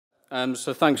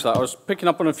So thanks for that. I was picking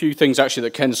up on a few things actually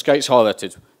that Ken Skates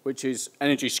highlighted, which is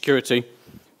energy security,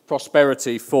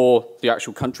 prosperity for the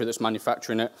actual country that's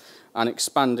manufacturing it, and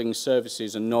expanding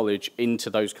services and knowledge into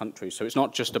those countries. So it's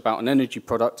not just about an energy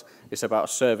product, it's about a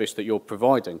service that you're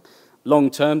providing.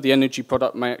 Long term, the energy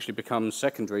product may actually become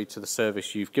secondary to the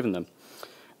service you've given them.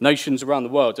 Nations around the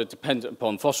world are dependent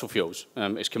upon fossil fuels.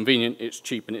 It's convenient, it's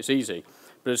cheap, and it's easy.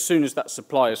 But as soon as that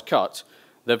supply is cut,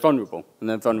 they're vulnerable. And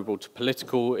they're vulnerable to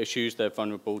political issues, they're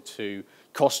vulnerable to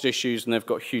cost issues, and they've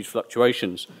got huge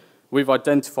fluctuations. We've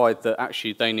identified that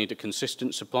actually they need a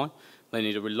consistent supply, they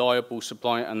need a reliable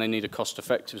supply, and they need a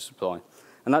cost-effective supply.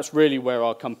 And that's really where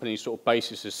our company's sort of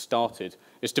basis has started.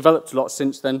 It's developed a lot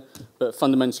since then, but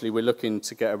fundamentally we're looking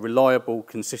to get a reliable,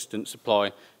 consistent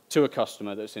supply to a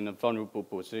customer that's in a vulnerable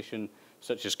position,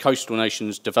 such as coastal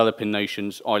nations, developing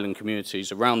nations, island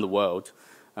communities around the world,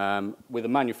 with a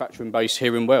manufacturing base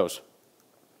here in Wales.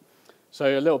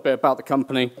 So a little bit about the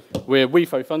company. We're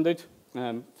WIFO funded.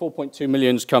 4.2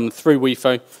 million's come through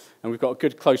WIFO, and we've got a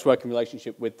good close working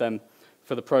relationship with them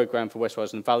for the programme for West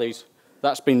Wales and Valleys.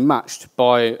 That's been matched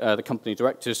by the company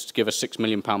directors to give a £6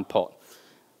 million pot.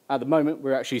 At the moment,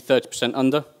 we're actually 30%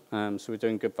 under, so we're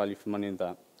doing good value for money in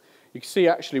that. You can see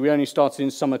actually we only started in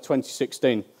summer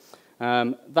 2016.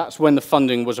 That's when the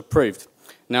funding was approved.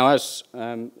 Now, as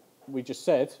we just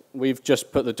said, we've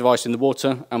just put the device in the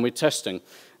water and we're testing.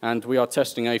 And we are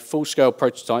testing a full-scale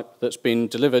prototype that's been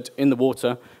delivered in the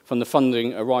water from the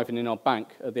funding arriving in our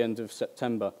bank at the end of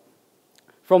September.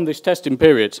 From this testing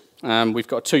period, we've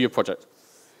got a 2-year project.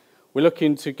 We're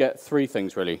looking to get 3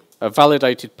 things, really. A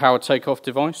validated power takeoff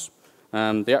device.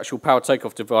 The actual power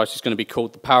takeoff device is going to be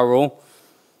called the Power All.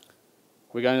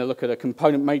 We're going to look at a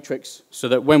component matrix so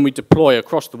that when we deploy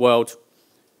across the world,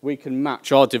 we can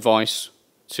match our device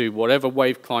to whatever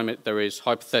wave climate there is,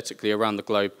 hypothetically, around the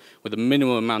globe, with a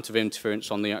minimum amount of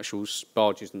interference on the actual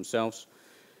barges themselves.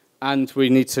 And we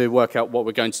need to work out what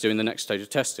we're going to do in the next stage of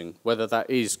testing, whether that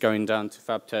is going down to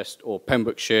Fab Test or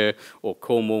Pembrokeshire or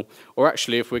Cornwall, or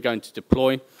actually if we're going to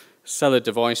deploy, sell a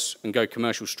device and go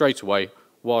commercial straight away,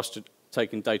 whilst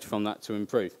taking data from that to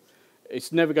improve.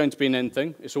 It's never going to be an end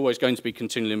thing. It's always going to be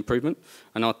continual improvement,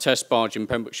 and our test barge in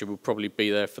Pembrokeshire will probably be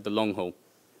there for the long haul.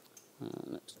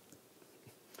 Next.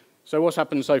 So what's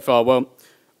happened so far? Well,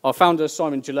 our founder,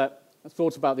 Simon Gillette,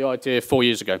 thought about the idea 4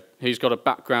 years ago. He's got a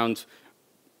background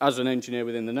as an engineer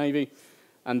within the Navy,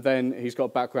 and then he's got a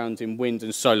background in wind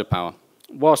and solar power.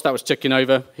 Whilst that was ticking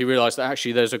over, he realised that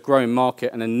actually there's a growing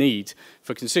market and a need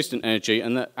for consistent energy,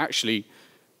 and that actually,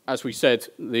 as we said,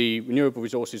 the renewable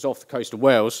resources off the coast of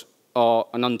Wales are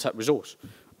an untapped resource.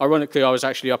 Ironically, I was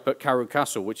actually up at Carroll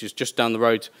Castle, which is just down the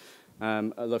road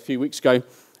a few weeks ago,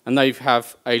 and they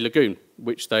have a lagoon,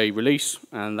 which they release,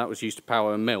 and that was used to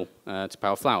power a mill, to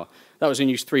power flour. That was in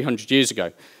use 300 years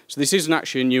ago. So this isn't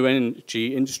actually a new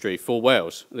energy industry for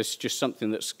Wales. This is just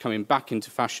something that's coming back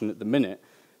into fashion at the minute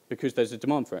because there's a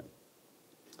demand for it.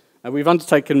 We've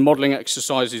undertaken modelling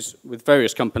exercises with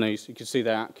various companies. You can see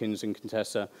there Atkins and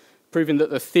Contessa, proving that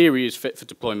the theory is fit for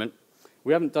deployment.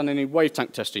 We haven't done any wave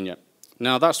tank testing yet.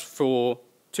 Now, that's for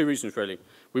 2 reasons, really.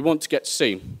 We want to get to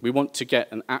sea. We want to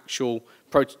get an actual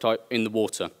prototype in the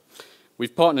water.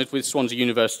 We've partnered with Swansea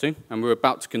University, and we're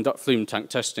about to conduct flume tank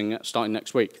testing starting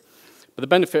next week. But the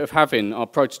benefit of having our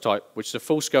prototype, which is a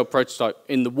full-scale prototype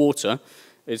in the water,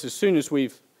 is as soon as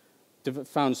we've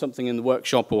found something in the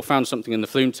workshop or found something in the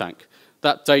flume tank,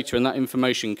 that data and that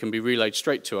information can be relayed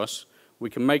straight to us. We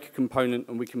can make a component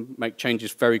and we can make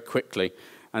changes very quickly.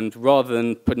 And rather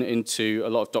than putting it into a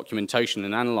lot of documentation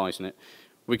and analysing it,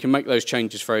 we can make those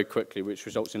changes very quickly, which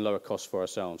results in lower costs for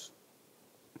ourselves.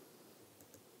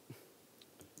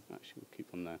 Actually, we'll keep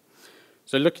on there.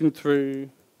 So looking through,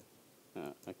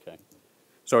 okay.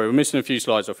 Sorry, we're missing a few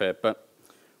slides off here, but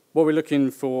what we're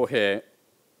looking for here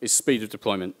is speed of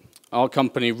deployment. Our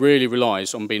company really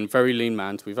relies on being very lean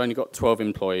manned. We've only got 12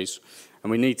 employees,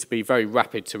 and we need to be very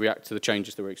rapid to react to the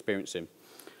changes that we're experiencing.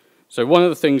 So one of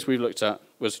the things we looked at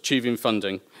was achieving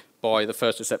funding by the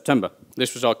 1st of September.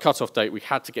 This was our cut-off date. We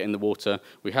had to get in the water,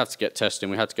 we had to get testing,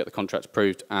 we had to get the contract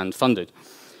approved and funded.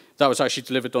 That was actually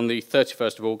delivered on the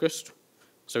 31st of August,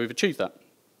 so we've achieved that.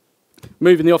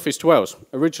 Moving the office to Wales.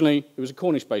 Originally, it was a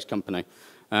Cornish-based company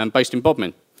based in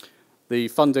Bodmin. The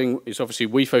funding is obviously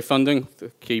WIFO funding, the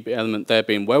key element there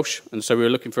being Welsh, and so we were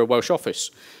looking for a Welsh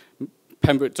office.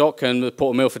 Pembroke Dock and the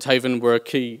Port of Milford Haven were a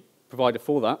key provider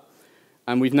for that.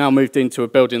 And we've now moved into a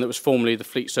building that was formerly the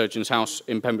Fleet Surgeon's house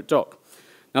in Pembroke Dock.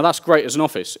 Now that's great as an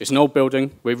office. It's an old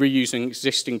building, we're reusing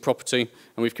existing property,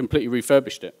 and we've completely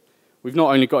refurbished it. We've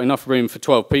not only got enough room for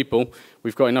 12 people,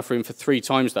 we've got enough room for 3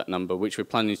 times that number, which we're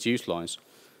planning to utilise.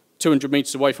 200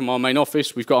 metres away from our main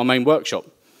office, we've got our main workshop.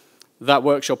 That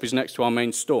workshop is next to our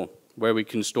main store, where we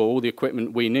can store all the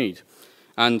equipment we need.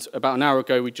 And about an hour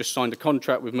ago, we just signed a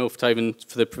contract with Milford Haven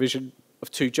for the provision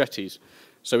of 2 jetties.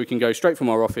 So we can go straight from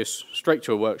our office, straight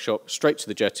to a workshop, straight to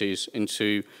the jetties,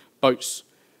 into boats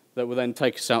that will then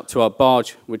take us out to our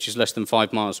barge, which is less than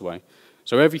 5 miles away.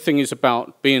 So everything is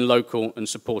about being local and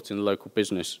supporting the local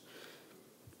business.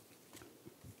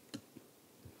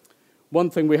 One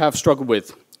thing we have struggled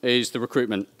with is the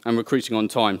recruitment and recruiting on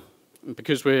time.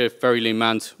 Because we're very lean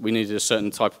manned, we needed a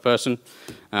certain type of person,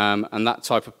 and that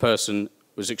type of person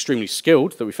was extremely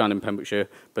skilled that we found in Pembrokeshire,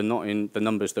 but not in the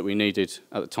numbers that we needed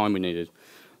at the time we needed.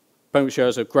 Pembrokeshire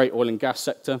has a great oil and gas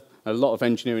sector, a lot of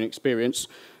engineering experience,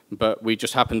 but we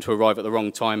just happened to arrive at the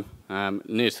wrong time,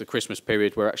 near to the Christmas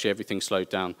period where actually everything slowed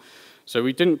down. So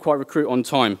we didn't quite recruit on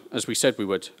time as we said we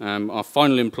would. Our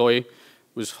final employee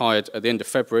was hired at the end of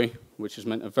February, which has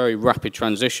meant a very rapid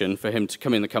transition for him to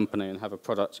come in the company and have a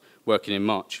product working in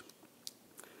March.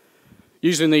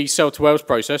 Using the Sell to Wales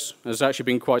process has actually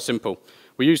been quite simple.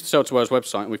 We used the Sell to Wales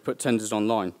website and we've put tenders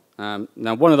online.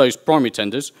 Now, one of those primary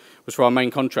tenders was for our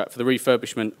main contract for the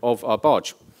refurbishment of our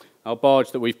barge. Our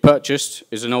barge that we've purchased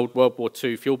is an old World War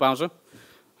II fuel bowser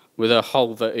with a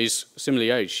hull that is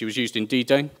similarly aged. She was used in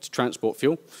D-Day to transport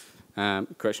fuel, to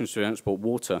transport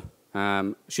water.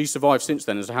 She survived since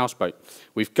then as a houseboat.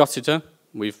 We've gutted her,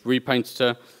 we've repainted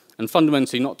her, and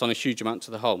fundamentally not done a huge amount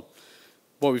to the hull.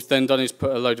 What we've then done is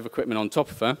put a load of equipment on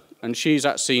top of her, and she's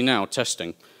at sea now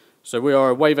testing. So we are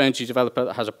a wave energy developer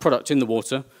that has a product in the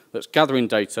water that's gathering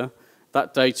data.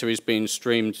 That data is being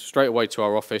streamed straight away to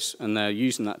our office, and they're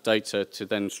using that data to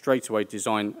then straight away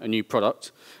design a new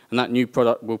product. And that new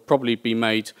product will probably be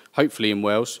made, hopefully, in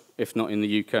Wales, if not in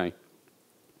the UK.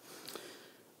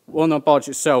 On our barge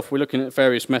itself, we're looking at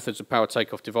various methods of power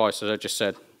takeoff device, as I just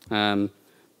said.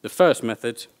 The first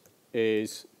method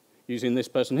is using this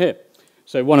person here.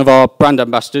 So one of our brand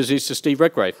ambassadors is Sir Steve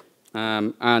Redgrave.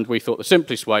 And we thought the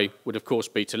simplest way would, of course,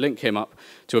 be to link him up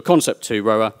to a Concept 2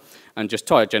 rower and just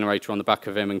tie a generator on the back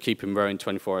of him and keep him rowing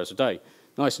 24 hours a day.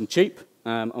 Nice and cheap.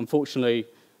 Unfortunately,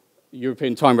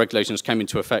 European time regulations came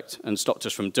into effect and stopped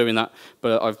us from doing that,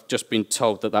 but I've just been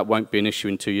told that that won't be an issue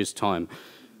in 2 years' time.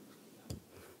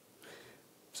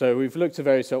 So we've looked at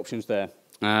various options there.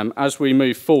 As we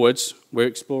move forwards, we're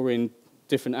exploring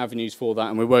different avenues for that,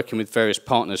 and we're working with various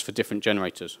partners for different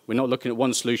generators. We're not looking at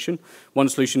one solution. One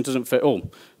solution doesn't fit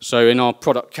all. So in our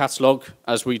product catalogue,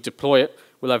 as we deploy it,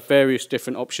 we'll have various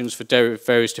different options for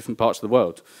various different parts of the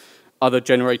world. Other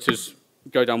generators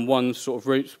go down one sort of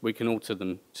route, we can alter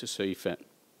them to see fit.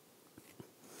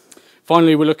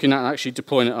 Finally, we're looking at actually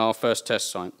deploying it at our first test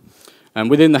site.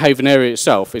 Within the Haven area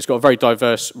itself, it's got a very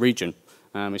diverse region.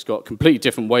 It's got completely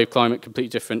different wave climate, completely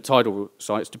different tidal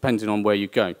sites, depending on where you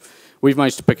go. We've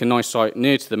managed to pick a nice site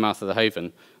near to the mouth of the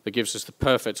Haven that gives us the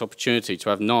perfect opportunity to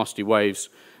have nasty waves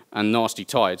and nasty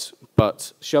tides,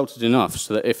 but sheltered enough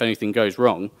so that if anything goes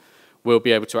wrong, we'll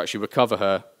be able to actually recover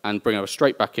her and bring her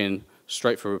straight back in,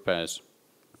 straight for repairs.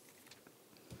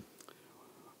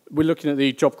 We're looking at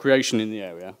the job creation in the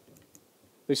area.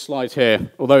 This slide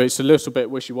here, although it's a little bit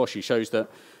wishy-washy, shows that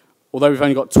although we've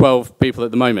only got 12 people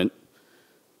at the moment,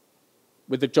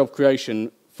 with the job creation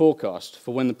forecast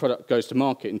for when the product goes to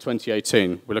market in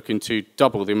 2018, we're looking to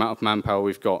double the amount of manpower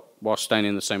we've got while staying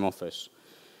in the same office.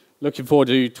 Looking forward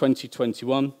to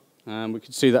 2021, we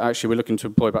can see that actually we're looking to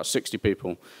employ about 60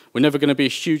 people. We're never going to be a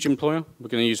huge employer. We're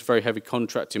going to use a very heavy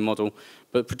contracting model,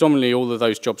 but predominantly all of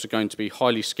those jobs are going to be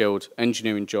highly skilled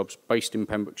engineering jobs based in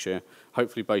Pembrokeshire,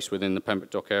 hopefully based within the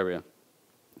Pembroke Dock area.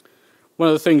 One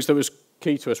of the things that was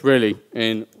key to us really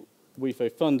in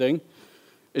WEFO funding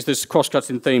is this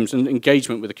cross-cutting themes and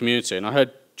engagement with the community. And I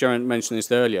heard Geraint mention this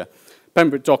earlier.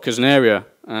 Pembroke Dock as an area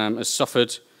has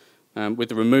suffered with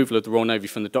the removal of the Royal Navy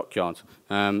from the dockyard.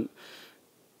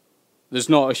 There's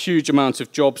not a huge amount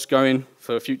of jobs going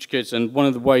for future kids, and one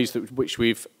of the ways that which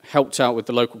we've helped out with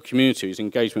the local community is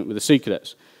engagement with the Sea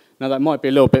Cadets. Now, that might be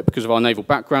a little bit because of our naval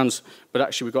backgrounds, but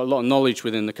actually we've got a lot of knowledge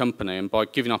within the company, and by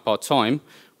giving up our time,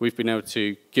 we've been able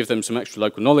to give them some extra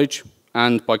local knowledge,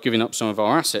 and by giving up some of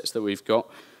our assets that we've got,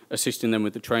 assisting them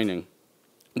with the training.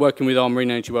 Working with our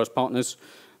Marine Energy Wales partners,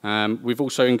 we've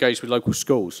also engaged with local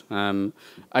schools.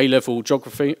 A-level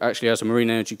geography actually has a marine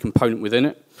energy component within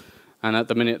it, and at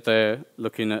the minute they're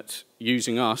looking at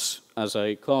using us as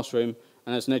a classroom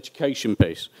and as an education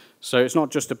piece. So it's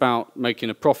not just about making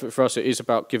a profit for us, it is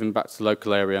about giving back to the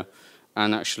local area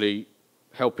and actually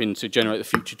helping to generate the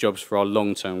future jobs for our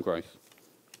long-term growth.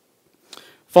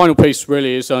 Final piece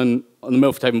really is on the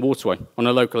Milford Haven waterway, on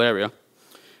a local area.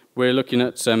 We're looking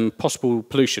at possible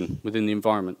pollution within the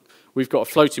environment. We've got a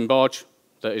floating barge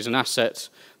that is an asset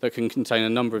that can contain a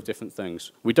number of different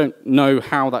things. We don't know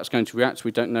how that's going to react.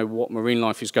 We don't know what marine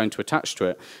life is going to attach to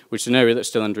it, which is an area that's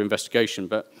still under investigation.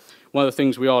 But one of the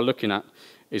things we are looking at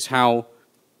is how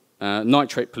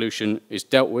nitrate pollution is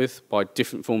dealt with by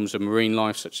different forms of marine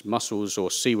life, such as mussels or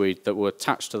seaweed, that will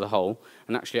attach to the hull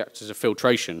and actually act as a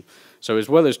filtration. So as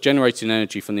well as generating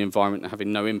energy from the environment and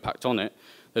having no impact on it,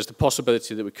 there's the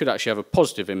possibility that we could actually have a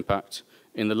positive impact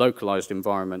in the localized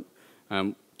environment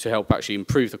to help actually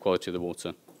improve the quality of the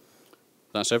water.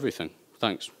 That's everything.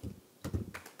 Thanks.